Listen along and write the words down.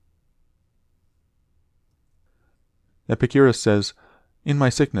Epicurus says, "In my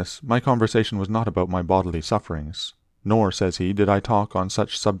sickness, my conversation was not about my bodily sufferings, nor, says he, did I talk on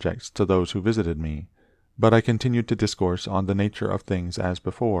such subjects to those who visited me, but I continued to discourse on the nature of things as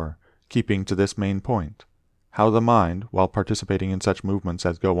before, keeping to this main point, how the mind, while participating in such movements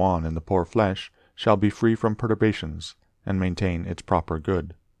as go on in the poor flesh, shall be free from perturbations, and maintain its proper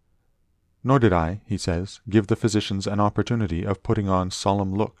good. Nor did I," he says, "give the physicians an opportunity of putting on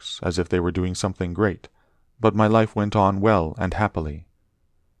solemn looks, as if they were doing something great, but my life went on well and happily.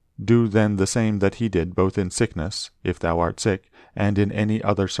 Do then the same that he did both in sickness, if thou art sick, and in any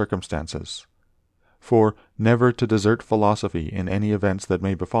other circumstances. For never to desert philosophy in any events that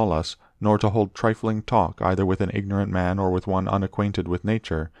may befall us, nor to hold trifling talk either with an ignorant man or with one unacquainted with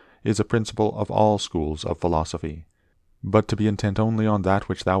nature, is a principle of all schools of philosophy, but to be intent only on that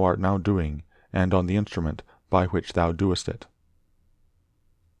which thou art now doing, and on the instrument by which thou doest it."